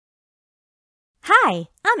Hi,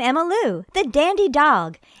 I'm Emma Lou, the Dandy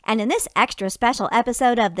Dog, and in this extra special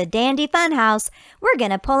episode of the Dandy Funhouse, we're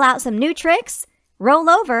going to pull out some new tricks, roll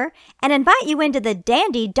over, and invite you into the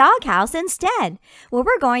Dandy Doghouse instead, where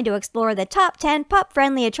we're going to explore the top 10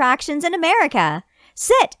 pup-friendly attractions in America.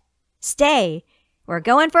 Sit, stay, we're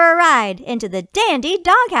going for a ride into the Dandy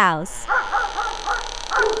Doghouse.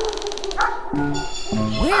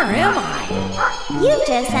 Where am I? You've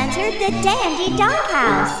just entered the Dandy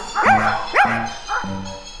Doghouse.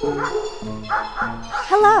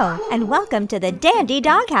 Hello, and welcome to the Dandy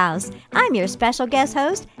Doghouse. I'm your special guest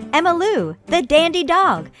host, Emma Lou, the Dandy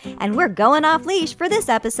Dog, and we're going off leash for this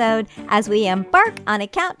episode as we embark on a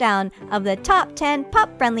countdown of the top 10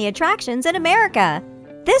 pup-friendly attractions in America.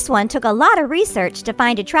 This one took a lot of research to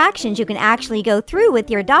find attractions you can actually go through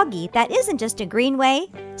with your doggy that isn't just a greenway,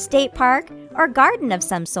 state park, or garden of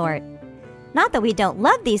some sort. Not that we don't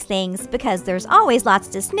love these things, because there's always lots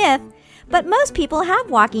to sniff, but most people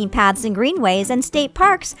have walking paths and greenways and state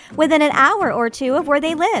parks within an hour or two of where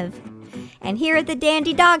they live. And here at the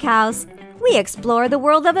Dandy Doghouse, we explore the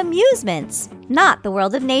world of amusements, not the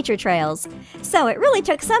world of nature trails. So it really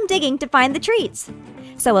took some digging to find the treats.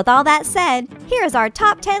 So with all that said, here's our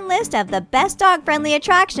top 10 list of the best dog-friendly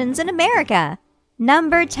attractions in America.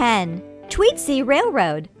 Number 10, Tweetsie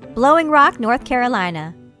Railroad, Blowing Rock, North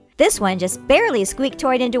Carolina. This one just barely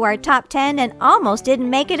squeak-toyed into our top 10 and almost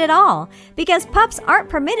didn't make it at all, because pups aren't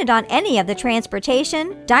permitted on any of the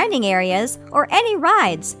transportation, dining areas, or any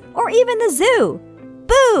rides, or even the zoo.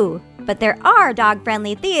 Boo! But there are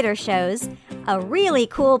dog-friendly theater shows, a really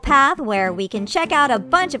cool path where we can check out a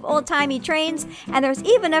bunch of old-timey trains, and there's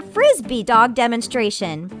even a frisbee dog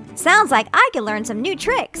demonstration. Sounds like I could learn some new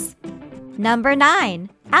tricks. Number 9,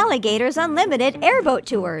 Alligators Unlimited Airboat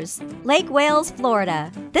Tours, Lake Wales,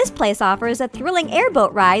 Florida. This place offers a thrilling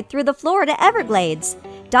airboat ride through the Florida Everglades.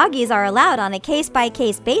 Doggies are allowed on a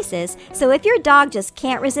case-by-case basis, so if your dog just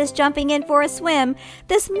can't resist jumping in for a swim,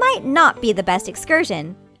 this might not be the best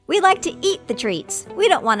excursion. We like to eat the treats. We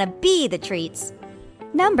don't want to be the treats.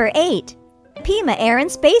 Number 8, Pima Air and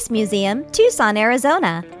Space Museum, Tucson,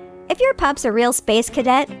 Arizona. If your pup's a real space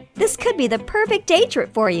cadet, this could be the perfect day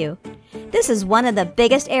trip for you. This is one of the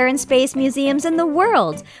biggest air and space museums in the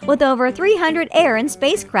world, with over 300 air and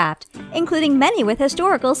spacecraft, including many with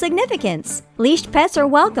historical significance. Leashed pets are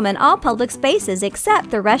welcome in all public spaces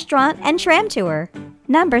except the restaurant and tram tour.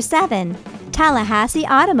 Number 7, Tallahassee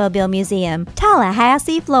Automobile Museum,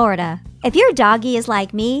 Tallahassee, Florida. If your doggy is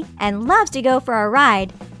like me and loves to go for a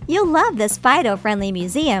ride, you'll love this Fido-friendly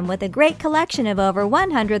museum with a great collection of over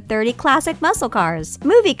 130 classic muscle cars,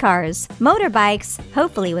 movie cars, motorbikes,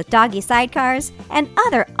 hopefully with doggy sidecars, and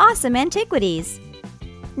other awesome antiquities.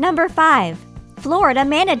 Number 5, Florida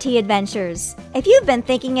Manatee Adventures. If you've been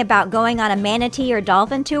thinking about going on a manatee or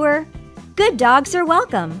dolphin tour, good dogs are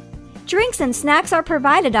welcome. Drinks and snacks are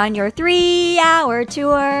provided on your 3-hour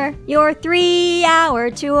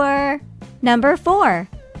tour. Number 4,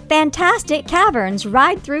 Fantastic Caverns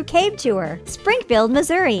Ride Through Cave Tour, Springfield,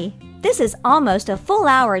 Missouri. This is almost a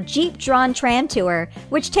full-hour Jeep-drawn tram tour,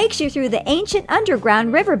 which takes you through the ancient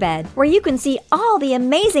underground riverbed, where you can see all the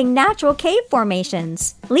amazing natural cave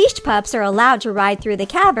formations. Leashed pups are allowed to ride through the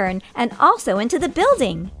cavern and also into the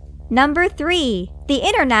building. Number 3, the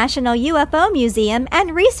International UFO Museum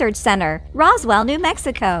and Research Center, Roswell, New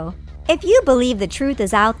Mexico. If you believe the truth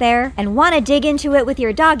is out there and want to dig into it with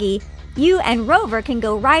your doggy, you and Rover can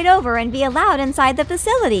go right over and be allowed inside the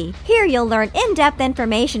facility. Here you'll learn in-depth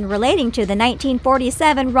information relating to the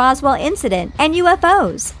 1947 Roswell incident and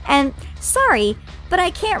UFOs. And sorry, but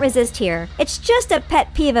I can't resist here. It's just a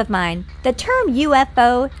pet peeve of mine. The term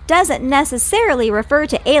UFO doesn't necessarily refer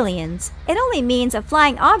to aliens. It only means a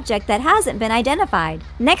flying object that hasn't been identified.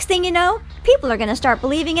 Next thing you know, people are going to start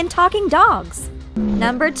believing in talking dogs.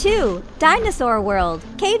 Number 2, Dinosaur World,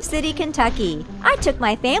 Cave City, Kentucky. I took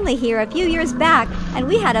my family here a few years back, and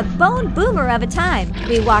we had a bone boomer of a time.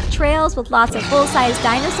 We walked trails with lots of full-size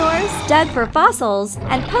dinosaurs, dug for fossils,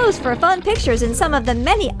 and posed for fun pictures in some of the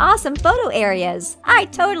many awesome photo areas. I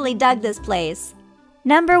totally dug this place.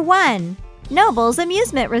 Number 1, Nobles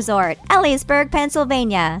Amusement Resort, Ellisburg,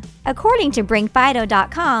 Pennsylvania. According to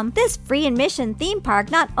BringFido.com, this free admission theme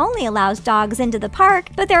park not only allows dogs into the park,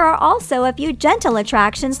 but there are also a few gentle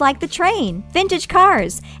attractions like the train, vintage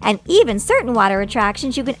cars, and even certain water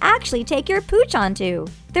attractions you can actually take your pooch onto.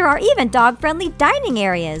 There are even dog-friendly dining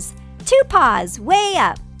areas. 2 paws way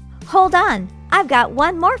up. Hold on, I've got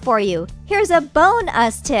one more for you. Here's a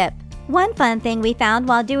bonus tip. One fun thing we found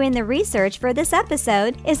while doing the research for this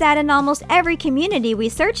episode is that in almost every community we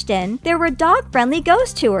searched in, there were dog-friendly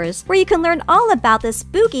ghost tours where you can learn all about the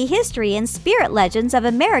spooky history and spirit legends of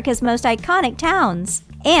America's most iconic towns.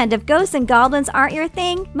 And if ghosts and goblins aren't your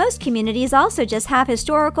thing, most communities also just have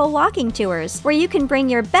historical walking tours where you can bring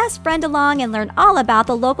your best friend along and learn all about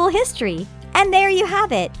the local history. And there you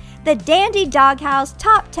have it, the Dandy Doghouse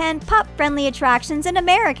Top 10 Pup-Friendly Attractions in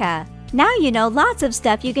America. Now you know lots of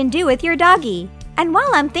stuff you can do with your doggy. And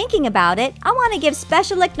while I'm thinking about it, I want to give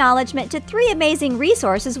special acknowledgement to 3 amazing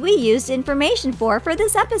resources we used information for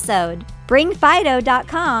this episode.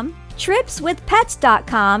 BringFido.com,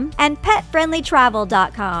 TripsWithPets.com, and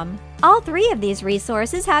PetFriendlyTravel.com. All 3 of these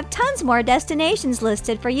resources have tons more destinations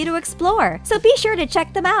listed for you to explore, so be sure to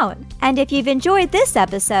check them out. And if you've enjoyed this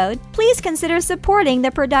episode, please consider supporting the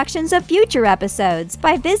productions of future episodes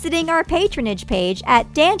by visiting our patronage page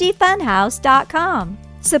at DandyFunhouse.com.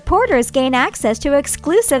 Supporters gain access to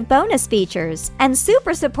exclusive bonus features, and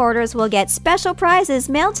super supporters will get special prizes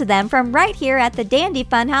mailed to them from right here at the Dandy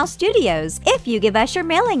Funhouse Studios if you give us your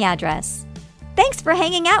mailing address. Thanks for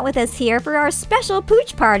hanging out with us here for our special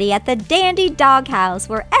pooch party at the Dandy Doghouse,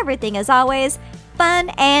 where everything is always fun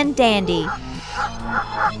and dandy.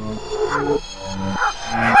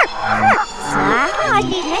 Selamat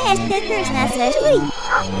di Nest Stickers Nest.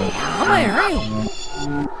 Ja, maar